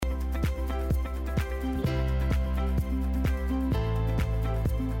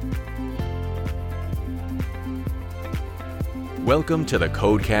Welcome to the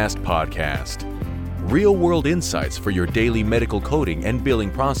Codecast podcast. Real-world insights for your daily medical coding and billing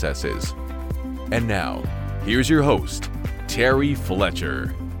processes. And now, here's your host, Terry Fletcher.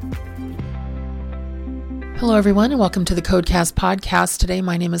 Hello, everyone, and welcome to the Codecast podcast. Today,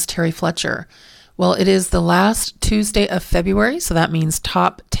 my name is Terry Fletcher. Well, it is the last Tuesday of February, so that means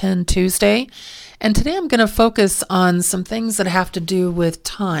Top 10 Tuesday. And today I'm going to focus on some things that have to do with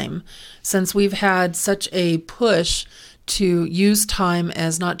time, since we've had such a push to use time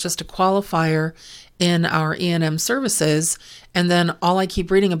as not just a qualifier in our E&M services. And then all I keep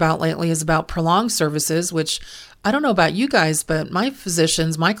reading about lately is about prolonged services, which I don't know about you guys, but my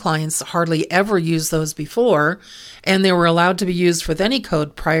physicians, my clients hardly ever used those before, and they were allowed to be used with any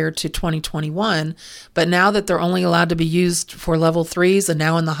code prior to 2021. But now that they're only allowed to be used for level 3s and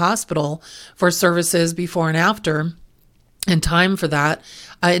now in the hospital for services before and after, and time for that,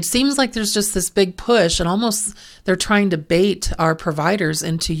 it seems like there's just this big push, and almost they're trying to bait our providers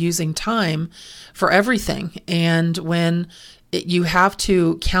into using time for everything. And when you have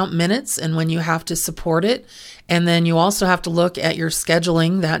to count minutes and when you have to support it. And then you also have to look at your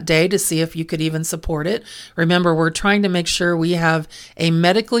scheduling that day to see if you could even support it. Remember, we're trying to make sure we have a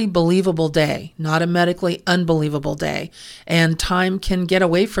medically believable day, not a medically unbelievable day. And time can get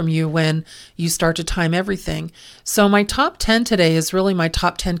away from you when you start to time everything. So my top 10 today is really my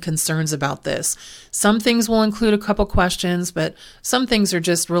top 10 concerns about this. Some things will include a couple questions, but some things are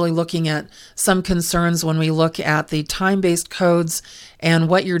just really looking at some concerns when we look at the time-based codes and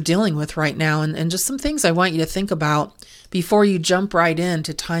what you're dealing with right now, and just some things I want you to think about before you jump right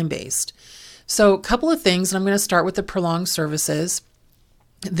into time-based. So a couple of things, and I'm going to start with the prolonged services.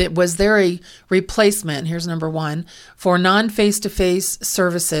 Was there a replacement, here's number one, for non-face-to-face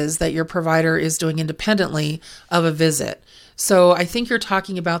services that your provider is doing independently of a visit? So I think you're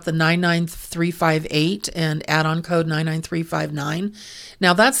talking about the 99358 and add-on code 99359.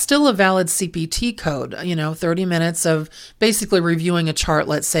 Now that's still a valid CPT code, 30 minutes of basically reviewing a chart,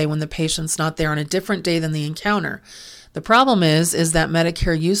 let's say, when the patient's not there on a different day than the encounter. The problem is that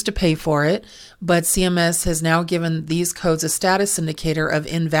Medicare used to pay for it, but CMS has now given these codes a status indicator of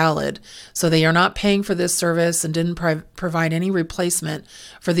invalid. So they are not paying for this service and didn't provide any replacement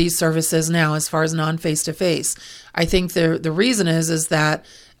for these services now as far as non-face-to-face. I think the reason is that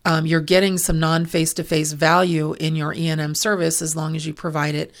you're getting some non-face-to-face value in your E&M service as long as you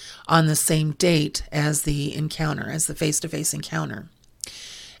provide it on the same date as the encounter, as the face-to-face encounter.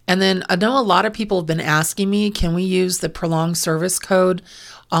 And then I know a lot of people have been asking me, can we use the prolonged service code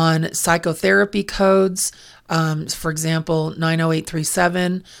on psychotherapy codes, for example,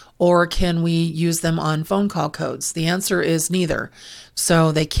 90837, or can we use them on phone call codes? The answer is neither.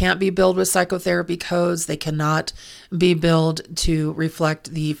 So they can't be billed with psychotherapy codes. They cannot be billed to reflect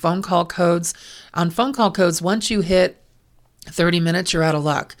the phone call codes. On phone call codes, once you hit 30 minutes, you're out of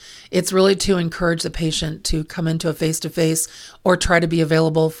luck. It's really to encourage the patient to come into a face-to-face or try to be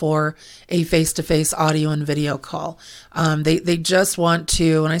available for a face-to-face audio and video call. They just want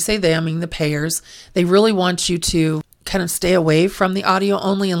to, when I say they, I mean the payers, they really want you to kind of stay away from the audio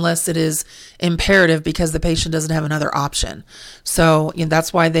only unless it is imperative because the patient doesn't have another option. So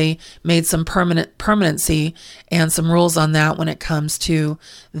that's why they made some permanency and some rules on that when it comes to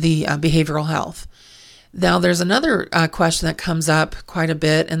the behavioral health. Now, there's another question that comes up quite a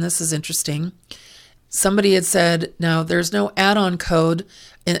bit, and this is interesting. Somebody had said, now there's no add-on code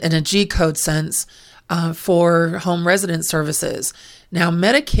in a G-code sense for home resident services. Now,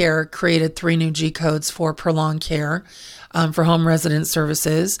 Medicare created 3 new G-codes for prolonged care for home resident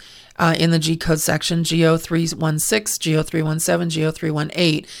services in the G-code section, GO316, GO317,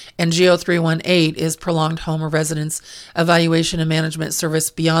 GO318. And GO318 is prolonged home or residence evaluation and management service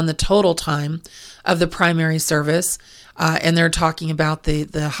beyond the total time of the primary service. And they're talking about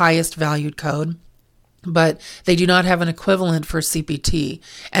the highest valued code. But they do not have an equivalent for CPT.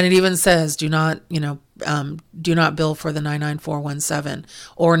 And it even says do not bill for the 99417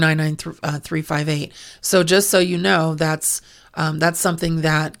 or 99358. So just so you know, that's something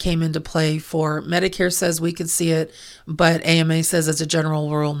that came into play for Medicare says we could see it, but AMA says as a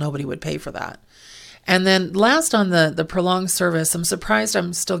general rule, nobody would pay for that. And then last on the prolonged service, I'm surprised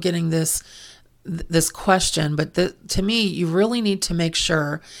I'm still getting this question, but to me, you really need to make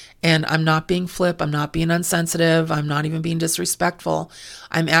sure, and I'm not being flip, I'm not being insensitive, I'm not even being disrespectful,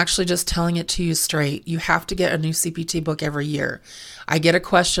 I'm actually just telling it to you straight. You have to get a new CPT book every year. I get a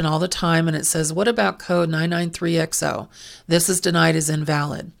question all the time and it says, what about code 993XO? This is denied as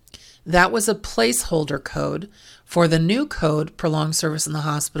invalid. That was a placeholder code for the new code, prolonged service in the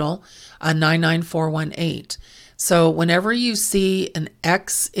hospital, 99418. So whenever you see an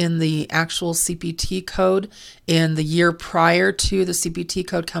X in the actual CPT code in the year prior to the CPT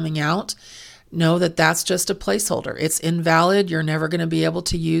code coming out, know that that's just a placeholder. It's invalid. You're never going to be able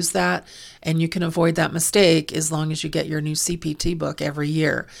to use that, and you can avoid that mistake as long as you get your new CPT book every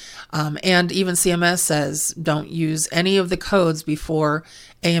year. And even CMS says don't use any of the codes before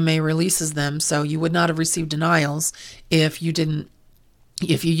AMA releases them. So you would not have received denials if you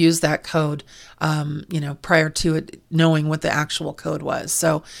use that code, prior to it knowing what the actual code was.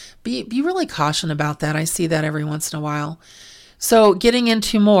 So be really cautious about that. I see that every once in a while. So getting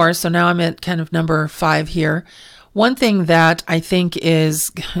into more, so now I'm at kind of number 5 here. One thing that I think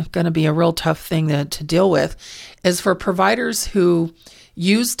is going to be a real tough thing to deal with is for providers who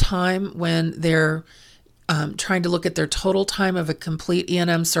use time when they're trying to look at their total time of a complete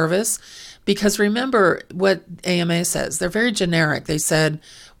E&M service. Because remember what AMA says, they're very generic. They said,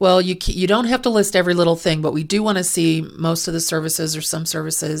 well, you don't have to list every little thing, but we do want to see most of the services or some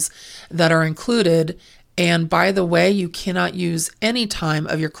services that are included. And by the way, you cannot use any time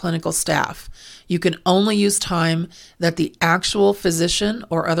of your clinical staff. You can only use time that the actual physician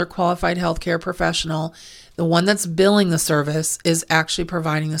or other qualified healthcare professional, the one that's billing the service, is actually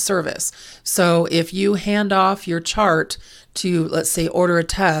providing the service. So if you hand off your chart to, let's say, order a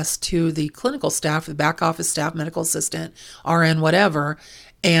test to the clinical staff, the back office staff, medical assistant, RN, whatever,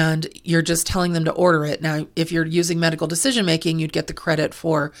 and you're just telling them to order it. Now, if you're using medical decision making, you'd get the credit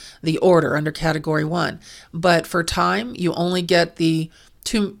for the order under category 1. But for time, you only get the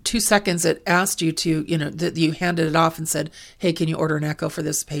two seconds it asked you to, that you handed it off and said, hey, can you order an echo for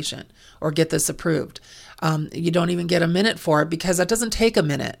this patient or get this approved? You don't even get a minute for it because that doesn't take a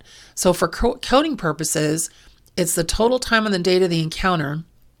minute. So for coding purposes, it's the total time on the date of the encounter.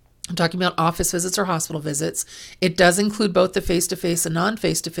 I'm talking about office visits or hospital visits. It does include both the face-to-face and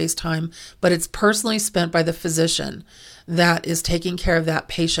non-face-to-face time, but it's personally spent by the physician that is taking care of that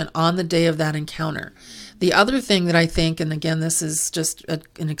patient on the day of that encounter. The other thing that I think, and again, this is just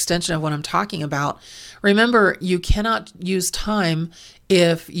an extension of what I'm talking about, remember, you cannot use time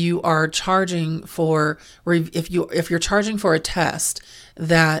if you are charging for, if you're charging for a test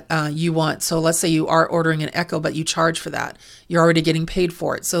that you want. So let's say you are ordering an echo, but you charge for that. You're already getting paid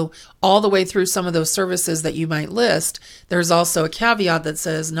for it. So all the way through some of those services that you might list, there's also a caveat that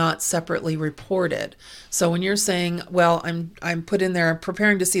says not separately reported. So when you're saying, well, I'm put in there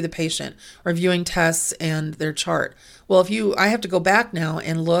preparing to see the patient, reviewing tests and their chart. Well, I have to go back now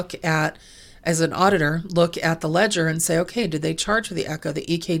and look at, as an auditor, look at the ledger and say, okay, did they charge for the echo, the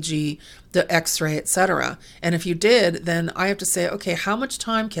EKG, the x-ray, etc.? And if you did, then I have to say, okay, how much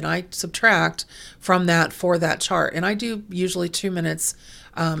time can I subtract from that for that chart? And I do usually 2 minutes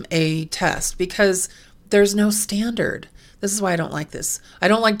a test because there's no standard. This is why I don't like this. I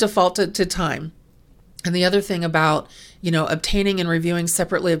don't like default to time. And the other thing about, obtaining and reviewing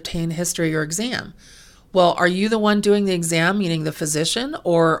separately obtained history or exam. Well, are you the one doing the exam, meaning the physician,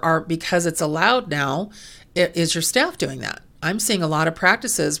 or because it's allowed now, is your staff doing that? I'm seeing a lot of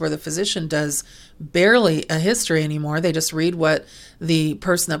practices where the physician does barely a history anymore. They just read what the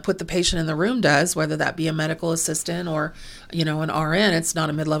person that put the patient in the room does, whether that be a medical assistant or, an RN. It's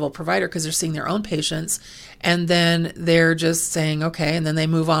not a mid-level provider because they're seeing their own patients. And then they're just saying, okay, and then they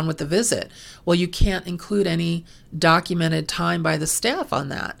move on with the visit. Well, you can't include any documented time by the staff on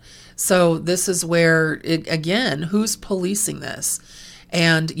that. So this is where, again, who's policing this?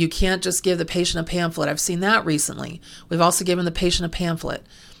 And you can't just give the patient a pamphlet. I've seen that recently. We've also given the patient a pamphlet,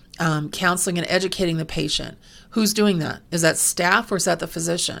 counseling and educating the patient. Who's doing that? Is that staff or is that the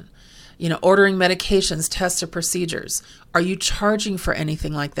physician? Ordering medications, tests, or procedures. Are you charging for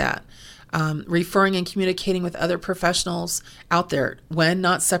anything like that? Referring and communicating with other professionals out there when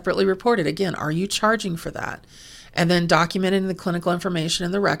not separately reported. Again, are you charging for that? And then documenting the clinical information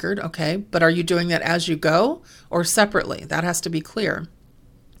in the record, okay, but are you doing that as you go or separately? That has to be clear.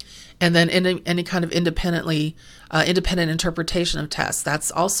 And then any kind of independent interpretation of tests.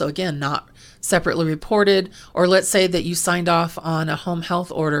 That's also, again, not separately reported. Or let's say that you signed off on a home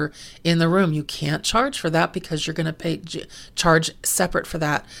health order in the room. You can't charge for that because you're going to charge separate for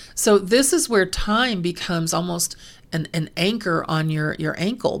that. So this is where time becomes almost an anchor on your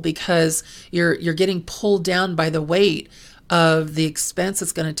ankle because you're getting pulled down by the weight of the expense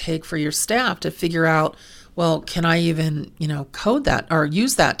it's going to take for your staff to figure out, well, can I even, code that or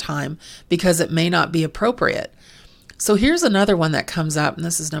use that time because it may not be appropriate. So here's another one that comes up, and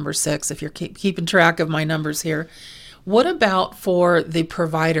this is number 6, if you're keeping track of my numbers here. What about for the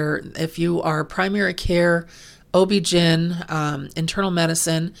provider, if you are primary care OB-GYN, internal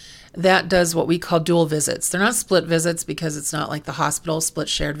medicine, that does what we call dual visits. They're not split visits because it's not like the hospital split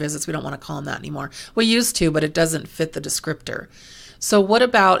shared visits. We don't want to call them that anymore. We used to, but it doesn't fit the descriptor. So what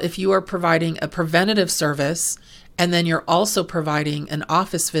about if you are providing a preventative service and then you're also providing an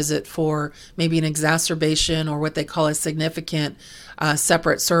office visit for maybe an exacerbation or what they call a significant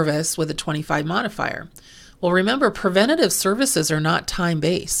separate service with a 25 modifier? Well, remember, preventative services are not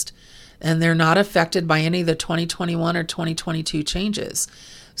time-based, and they're not affected by any of the 2021 or 2022 changes.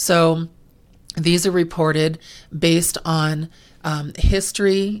 So these are reported based on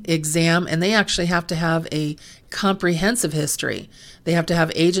history, exam, and they actually have to have a comprehensive history. They have to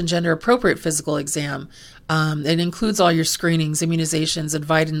have age and gender appropriate physical exam. It includes all your screenings, immunizations,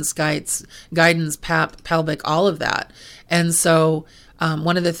 advidance, guidance, PAP, Pelvic, all of that. And so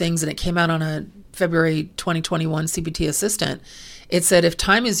one of the things, and it came out on a February 2021 CPT assistant, it said if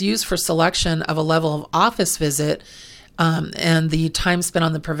time is used for selection of a level of office visit and the time spent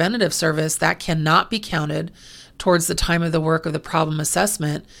on the preventative service, that cannot be counted towards the time of the work of the problem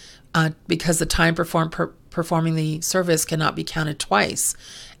assessment because the time performing the service cannot be counted twice.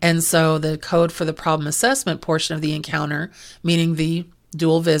 And so the code for the problem assessment portion of the encounter, meaning the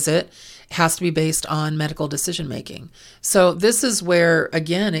dual visit, has to be based on medical decision making. So this is where,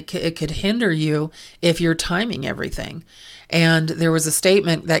 again, it could hinder you if you're timing everything. And there was a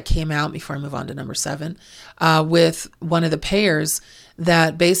statement that came out before I move on to number 7 with one of the payers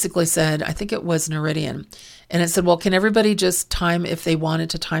that basically said, I think it was Noridian, and it said, well, can everybody just time, if they wanted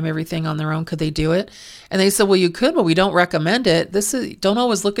to time everything on their own, could they do it? And they said, well, you could, but we don't recommend it. Don't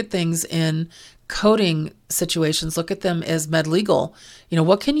always look at things in coding situations. Look at them as med legal.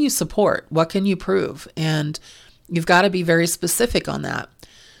 What can you support? What can you prove? And you've got to be very specific on that.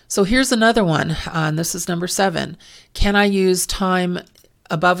 So here's another one. And this is number 7. Can I use time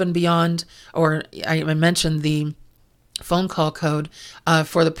above and beyond, or I mentioned the phone call code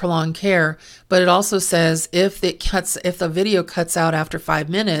for the prolonged care, but it also says if the video cuts out after 5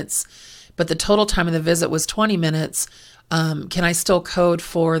 minutes, but the total time of the visit was 20 minutes, can I still code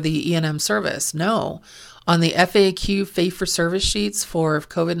for the E&M service? No. On the FAQ fee-for-service sheets for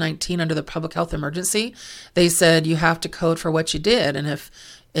COVID-19 under the public health emergency, they said you have to code for what you did, and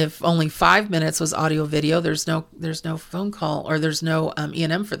if only 5 minutes was audio video, there's no phone call, or there's no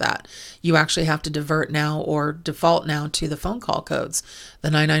E&M for that. You actually have to divert now or default now to the phone call codes, the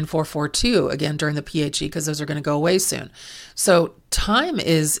 99442, again, during the PHE, because those are going to go away soon. So time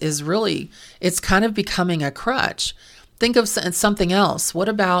is really, it's kind of becoming a crutch. Think of something else. What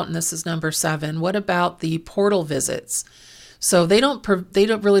about, and this is number 7, what about the portal visits? So they don't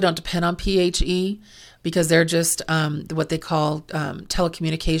depend on PHE, because they're just what they call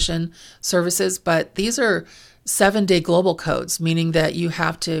telecommunication services. But these are 7-day global codes, meaning that you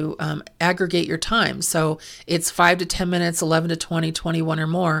have to aggregate your time. So it's 5 to 10 minutes, 11 to 20, 21 or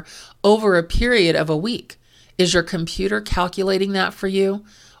more over a period of a week. Is your computer calculating that for you?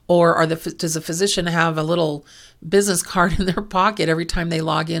 Or does a physician have a little business card in their pocket every time they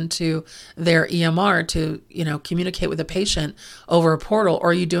log into their EMR to communicate with a patient over a portal, or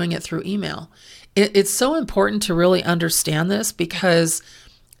are you doing it through email? It's so important to really understand this, because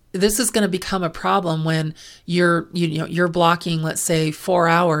this is going to become a problem when you're blocking, let's say, 4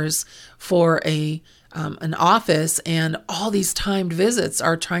 hours for an office, and all these timed visits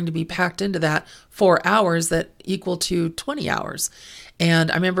are trying to be packed into that 4 hours that equal to 20 hours.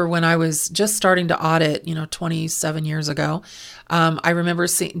 And I remember when I was just starting to audit, 27 years ago, I remember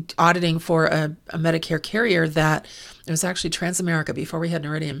auditing for a Medicare carrier that it was actually Transamerica before we had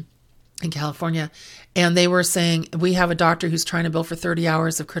Noridian in California. And they were saying, we have a doctor who's trying to bill for 30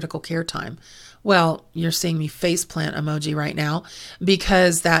 hours of critical care time. Well, you're seeing me faceplant emoji right now,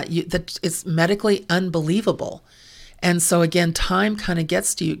 because that it's medically unbelievable. And so again, time kind of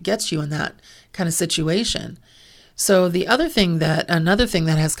gets you in that kind of situation. So another thing that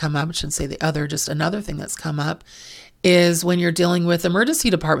has come up, I shouldn't say the other, just another thing that's come up, is when you're dealing with emergency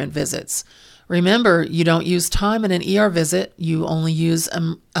department visits. Remember, you don't use time in an ER visit. You only use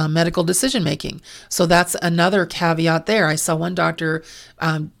medical decision making. So that's another caveat there. I saw one doctor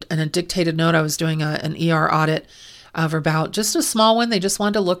in a dictated note. I was doing an ER audit of about just a small one. They just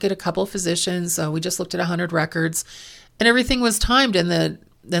wanted to look at a couple of physicians. We just looked at 100 records, and everything was timed. And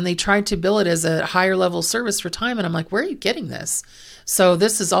then they tried to bill it as a higher level service for time. And I'm like, where are you getting this? So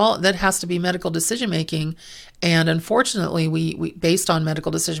this is all that has to be medical decision making. And unfortunately, we based on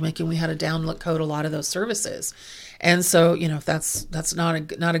medical decision making, we had to download code a lot of those services. And so, that's not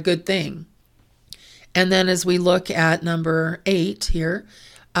a good thing. And then as we look at number 8 here,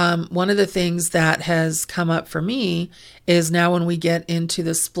 One of the things that has come up for me is now when we get into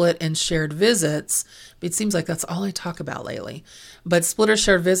the split and shared visits, it seems like that's all I talk about lately, but split or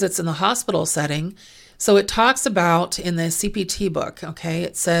shared visits in the hospital setting. So it talks about in the CPT book, okay,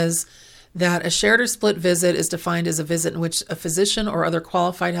 it says that a shared or split visit is defined as a visit in which a physician or other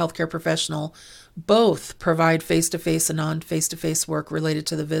qualified healthcare professional both provide face-to-face and non-face-to-face work related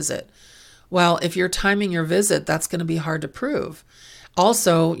to the visit. Well, if you're timing your visit, that's going to be hard to prove.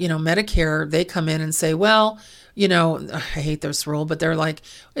 Also, Medicare, they come in and say, well, I hate this rule, but they're like,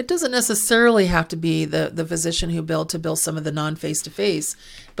 it doesn't necessarily have to be the physician who billed to bill some of the non-face-to-face,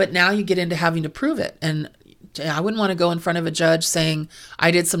 but now you get into having to prove it. And I wouldn't want to go in front of a judge saying,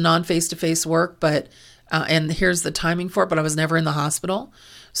 I did some non-face-to-face work, but and here's the timing for it, but I was never in the hospital.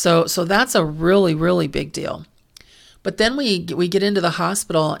 So that's a really, really big deal. But then we get into the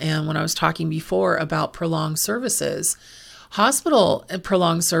hospital, and when I was talking before about prolonged services, hospital and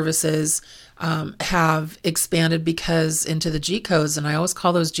prolonged services have expanded because into the G codes, and I always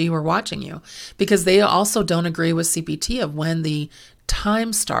call those G, we're watching you, because they also don't agree with CPT of when the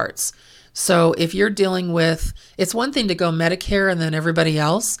time starts. So if you're dealing with, it's one thing to go Medicare and then everybody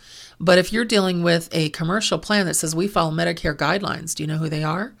else, but if you're dealing with a commercial plan that says we follow Medicare guidelines, do you know who they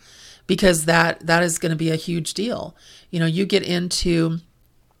are? Because that is going to be a huge deal. You get into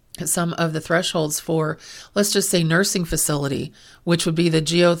some of the thresholds for, let's just say, nursing facility, which would be the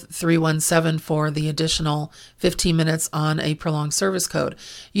GO 317 for the additional 15 minutes on a prolonged service code.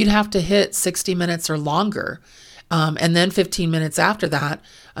 You'd have to hit 60 minutes or longer, and then 15 minutes after that,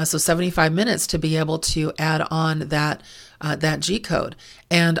 so 75 minutes to be able to add on that G code.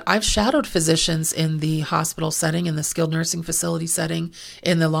 And I've shadowed physicians in the hospital setting, in the skilled nursing facility setting,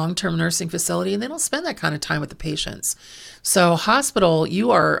 in the long-term nursing facility, and they don't spend that kind of time with the patients. So hospital,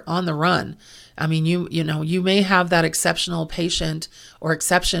 you are on the run. I mean, you may have that exceptional patient or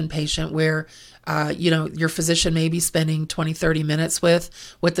exception patient where your physician may be spending 20, 30 minutes with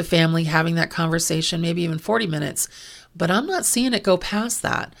the family, having that conversation, maybe even 40 minutes. But I'm not seeing it go past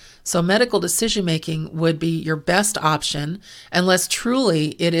that. So medical decision-making would be your best option, unless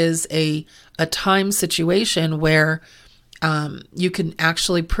truly it is a time situation where you can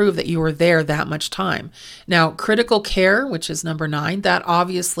actually prove that you were there that much time. Now, critical care, which is number 9, that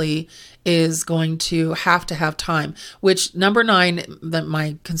obviously is going to have time, which number 9,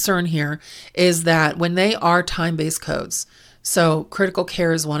 my concern here is that when they are time-based codes, so critical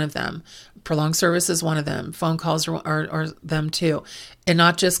care is one of them, prolonged service is one of them, phone calls are them too, and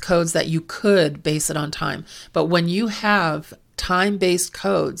not just codes that you could base it on time. But when you have time-based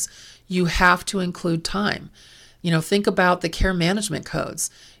codes, you have to include time. Think about the care management codes,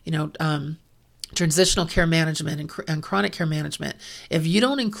 transitional care management and chronic care management. If you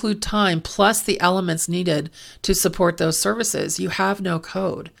don't include time plus the elements needed to support those services, you have no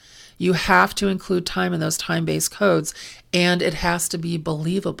code. You have to include time in those time-based codes, and it has to be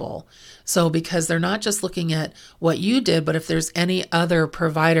believable. So because they're not just looking at what you did, but if there's any other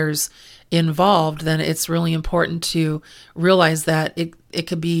providers involved, then it's really important to realize that it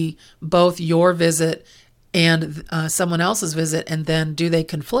could be both your visit and someone else's visit, and then do they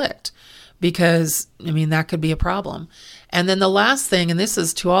conflict? Because, that could be a problem. And then the last thing, and this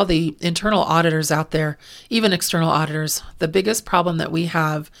is to all the internal auditors out there, even external auditors, the biggest problem that we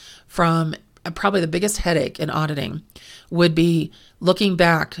have from probably the biggest headache in auditing would be looking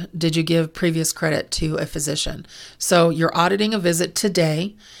back, did you give previous credit to a physician? So you're auditing a visit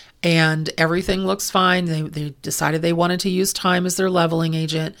today, and everything looks fine. They decided they wanted to use time as their leveling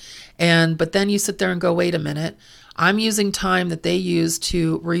agent. But then you sit there and go, wait a minute, I'm using time that they used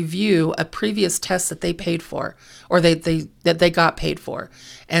to review a previous test that they paid for, or that they got paid for.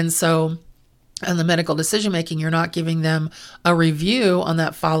 And so in the medical decision making, you're not giving them a review on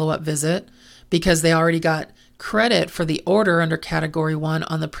that follow-up visit because they already got credit for the order under category 1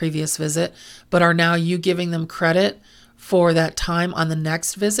 on the previous visit, but are now you giving them credit for that time on the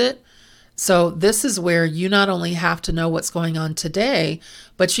next visit? So this is where you not only have to know what's going on today,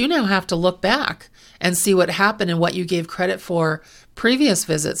 but you now have to look back and see what happened and what you gave credit for previous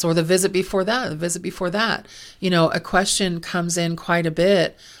visits, or the visit before that, a question comes in quite a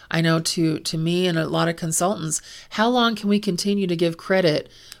bit. I know to me and a lot of consultants, how long can we continue to give credit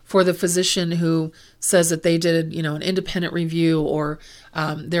for the physician who says that they did, an independent review, or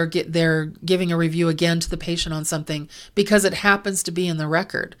they're giving a review again to the patient on something because it happens to be in the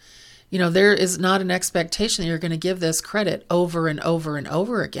record? there is not an expectation that you're going to give this credit over and over and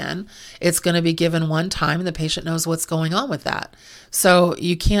over again. It's going to be given one time and the patient knows what's going on with that. So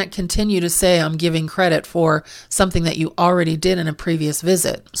you can't continue to say, I'm giving credit for something that you already did in a previous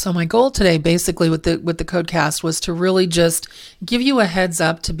visit. So my goal today, basically with the Codecast, was to really just give you a heads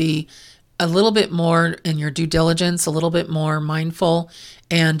up to be a little bit more in your due diligence, a little bit more mindful,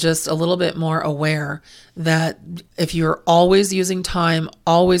 and just a little bit more aware that if you're always using time,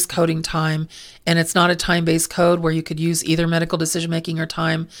 always coding time, and it's not a time-based code where you could use either medical decision-making or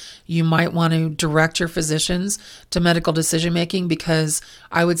time, you might want to direct your physicians to medical decision-making, because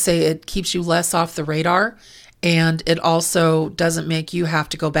I would say it keeps you less off the radar. And it also doesn't make you have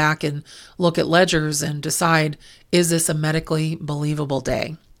to go back and look at ledgers and decide, is this a medically believable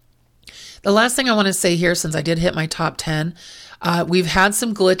day? The last thing I want to say here, since I did hit my top 10, we've had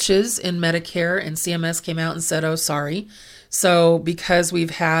some glitches in Medicare, and CMS came out and said, oh, sorry. So because we've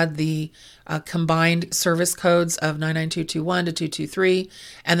had the combined service codes of 99221 to 223,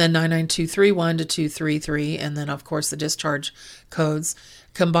 and then 99231 to 233, and then, of course, the discharge codes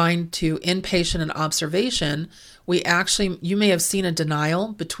combined to inpatient and observation, you may have seen a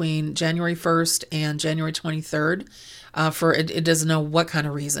denial between January 1st and January 23rd. It doesn't know what kind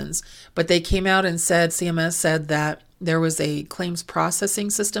of reasons, but they came out and CMS said that there was a claims processing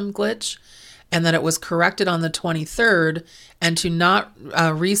system glitch and that it was corrected on the 23rd, and to not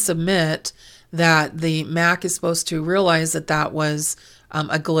resubmit, that the MAC is supposed to realize that that was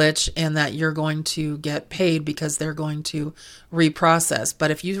a glitch and that you're going to get paid because they're going to reprocess.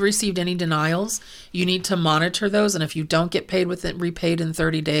 But if you've received any denials, you need to monitor those. And if you don't get paid with it repaid in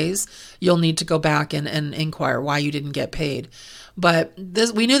 30 days, you'll need to go back and inquire why you didn't get paid. But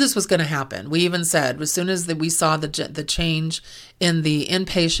we knew this was going to happen. We even said, as soon as we saw the change in the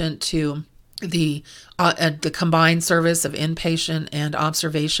inpatient to the combined service of inpatient and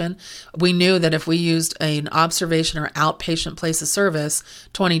observation, we knew that if we used an observation or outpatient place of service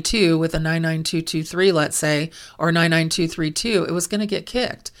 22 with a 99223, let's say, or 99232, it was going to get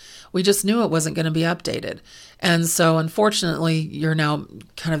kicked. We just knew it wasn't going to be updated. And so unfortunately, you're now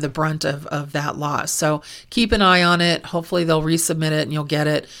kind of the brunt of that loss. So keep an eye on it. Hopefully they'll resubmit it and you'll get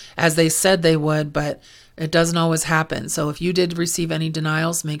it as they said they would, but it doesn't always happen. So if you did receive any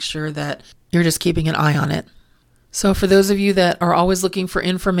denials, make sure that you're just keeping an eye on it. So for those of you that are always looking for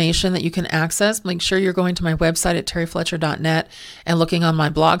information that you can access, make sure you're going to my website at terryfletcher.net and looking on my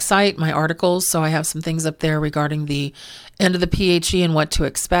blog site, my articles. So I have some things up there regarding the end of the PHE and what to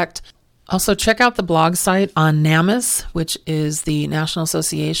expect. Also, check out the blog site on NAMAS, which is the National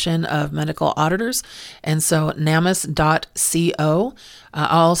Association of Medical Auditors. And so namas.co.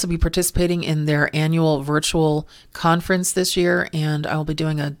 I'll also be participating in their annual virtual conference this year, and I'll be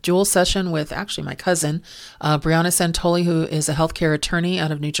doing a dual session with actually my cousin, Brianna Santoli, who is a healthcare attorney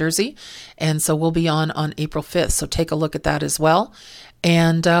out of New Jersey. And so we'll be on April 5th. So take a look at that as well.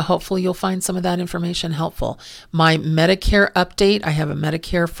 And hopefully you'll find some of that information helpful. My Medicare update, I have a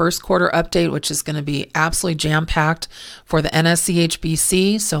Medicare first quarter update, which is going to be absolutely jam-packed for the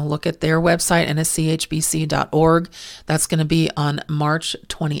NSCHBC. So look at their website, nschbc.org. That's going to be on March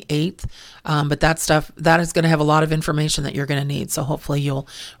 28th. But that is going to have a lot of information that you're going to need. So hopefully you'll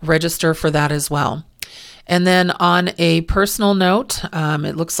register for that as well. And then on a personal note,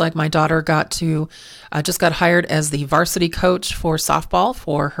 it looks like my daughter just got hired as the varsity coach for softball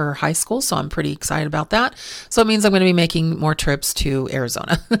for her high school. So I'm pretty excited about that. So it means I'm going to be making more trips to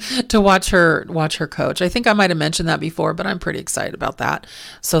Arizona to watch her coach. I think I might have mentioned that before, but I'm pretty excited about that.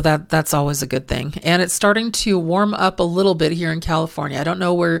 So that's always a good thing. And it's starting to warm up a little bit here in California. I don't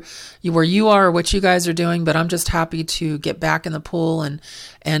know where you are or what you guys are doing, but I'm just happy to get back in the pool and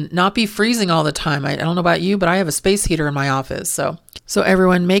not be freezing all the time. I don't know about you, but I have a space heater in my office. So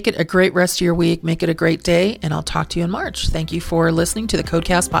everyone, make it a great rest of your week. Make it a great day, and I'll talk to you in March. Thank you for listening to the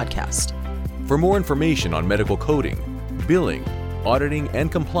Codecast podcast. For more information on medical coding, billing, auditing,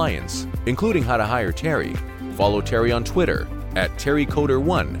 and compliance, including how to hire Terry, follow Terry on Twitter at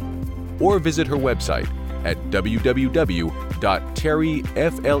TerryCoder1 or visit her website at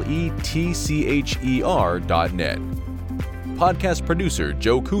www.terryfletcher.net. Podcast producer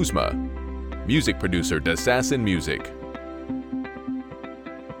Joe Kuzma. Music producer Dassassin Music.